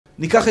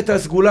ניקח את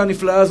הסגולה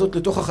הנפלאה הזאת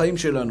לתוך החיים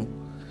שלנו.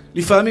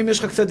 לפעמים יש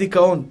לך קצת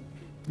דיכאון,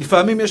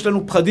 לפעמים יש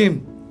לנו פחדים.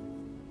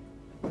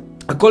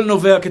 הכל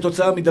נובע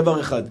כתוצאה מדבר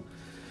אחד.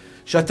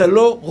 שאתה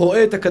לא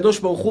רואה את הקדוש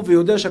ברוך הוא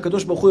ויודע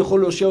שהקדוש ברוך הוא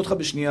יכול להושיע אותך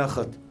בשנייה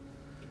אחת.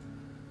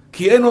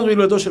 כי אין עוד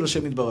מלבדו של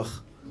השם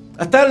יתברך.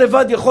 אתה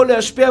לבד יכול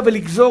להשפיע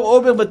ולגזור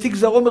עומר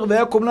ותגזר עומר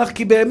ויקום לך,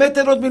 כי באמת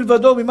אין עוד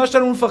מלבדו, ממה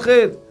שאנו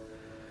מפחד.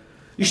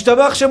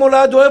 ישתבח שם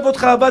הולד אוהב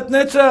אותך אהבת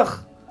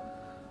נצח.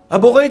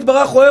 הבורא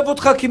יתברך אוהב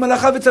אותך, כי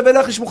מלאכיו יצווה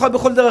לך ישמוך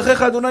בכל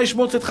דרכיך, אדוני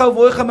ישמור צאתך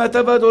ובואך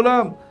מעתה ועד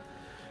עולם.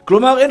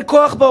 כלומר, אין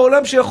כוח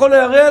בעולם שיכול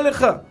להרע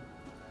לך.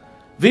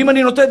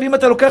 ואם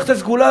אתה לוקח את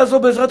הסגולה הזו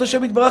בעזרת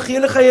השם יתברך, יהיה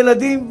לך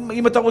ילדים,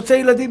 אם אתה רוצה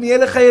ילדים, יהיה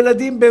לך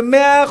ילדים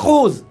ב100%.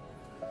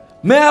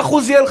 100%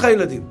 יהיה לך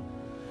ילדים.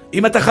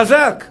 אם אתה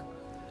חזק,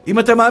 אם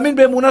אתה מאמין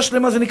באמונה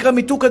שלמה, זה נקרא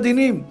מיתוק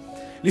הדינים.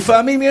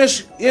 לפעמים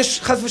יש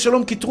חס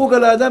ושלום קטרוג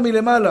על האדם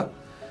מלמעלה.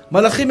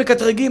 מלאכים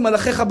מקטרגים,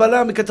 מלאכי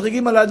חבלה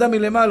מקטרגים על האדם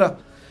מלמעלה.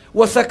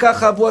 הוא עשה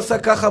ככה, והוא עשה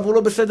ככה, והוא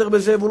לא בסדר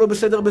בזה, והוא לא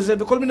בסדר בזה,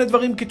 וכל מיני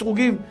דברים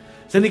קטרוגים.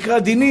 זה נקרא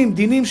דינים,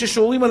 דינים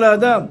ששורים על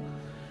האדם.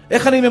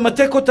 איך אני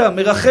ממתק אותם,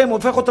 מרחם,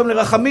 הופך אותם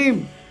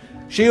לרחמים,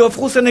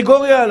 שיהפכו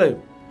סנגוריה עליהם.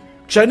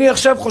 כשאני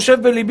עכשיו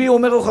חושב בליבי,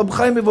 אומר רב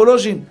חיים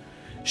מוולוז'ין,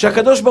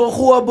 שהקדוש ברוך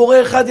הוא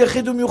הבורא אחד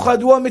יחיד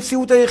ומיוחד, הוא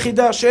המציאות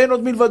היחידה, שאין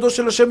עוד מלבדו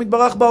של השם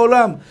יתברך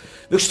בעולם.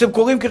 וכשאתם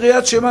קוראים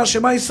קריאת שמע,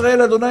 שמע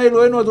ישראל, אדוני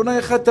אלוהינו, אדוני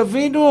אחד,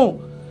 תבינו,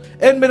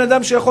 אין בן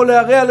אדם שיכול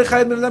להרע לך,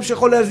 אין בן אדם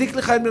שיכול להזיק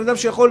לך, אין בן אדם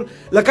שיכול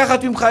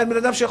לקחת ממך, אין בן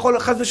אדם שיכול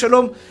חס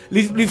ושלום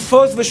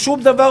לפוס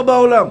ושום דבר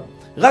בעולם.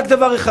 רק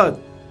דבר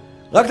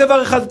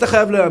אחד אתה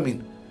חייב להאמין.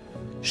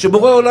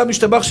 שבורא עולם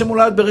משתבח שמו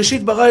לעד,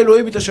 בראשית ברא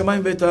אלוהים את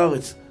השמיים ואת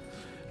הארץ.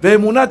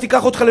 ואמונה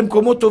תיקח אותך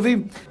למקומות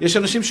טובים. יש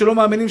אנשים שלא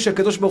מאמינים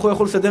שהקדוש ברוך הוא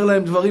יכול לסדר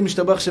להם דברים,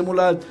 משתבח שמו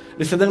לעד,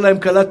 לסדר להם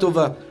קלה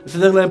טובה,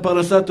 לסדר להם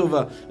פרנסה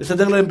טובה,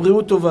 לסדר להם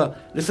בריאות טובה,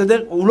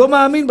 הוא לא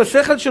מאמין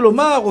בשכל שלו.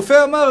 מה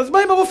הרופא אמר? אז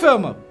מה אם הרופא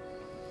אמר?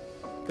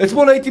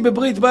 אתמול הייתי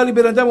בברית, בא לי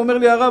בן אדם, אומר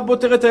לי, הרב, בוא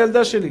תראה את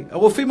הילדה שלי.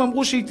 הרופאים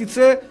אמרו שהיא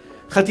תצא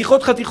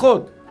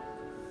חתיכות.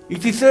 היא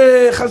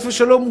תצא חס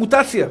ושלום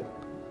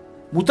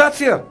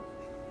מוטציה.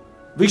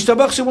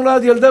 והשתבח שמו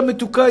לעד, ילדה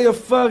מתוקה,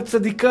 יפה,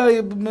 צדיקה,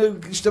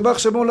 השתבח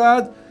שמו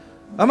לעד.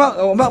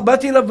 אמר,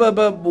 באתי אליו,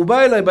 הוא בא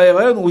אליי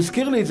בהיריון, הוא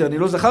הזכיר לי את זה, אני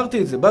לא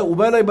זכרתי את זה, הוא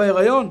בא אליי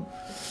בהיריון.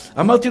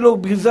 אמרתי לו,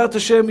 בעזרת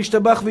השם,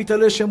 ישתבח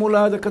ויתעלה שמו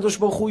לעד, הקדוש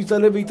ברוך הוא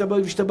יתעלה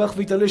וישתבח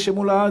ויתעלה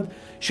שמו לעד,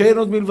 שאין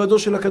עוד מלבדו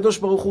של הקדוש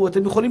ברוך הוא.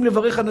 אתם יכולים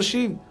לברך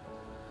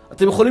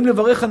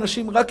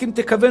אנשים, רק אם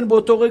תכוון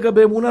באותו רגע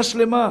באמונה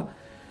שלמה.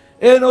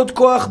 אין עוד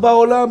כוח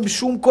בעולם,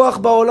 שום כוח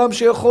בעולם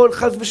שיכול,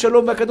 חס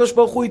ושלום, והקדוש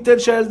ברוך הוא ייתן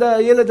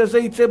הילד הזה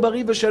יצא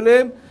בריא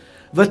ושלם,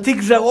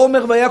 ותגזר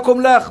עומר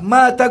ויקום לך.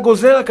 מה אתה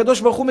גוזר?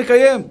 הקדוש ברוך הוא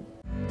מקיים.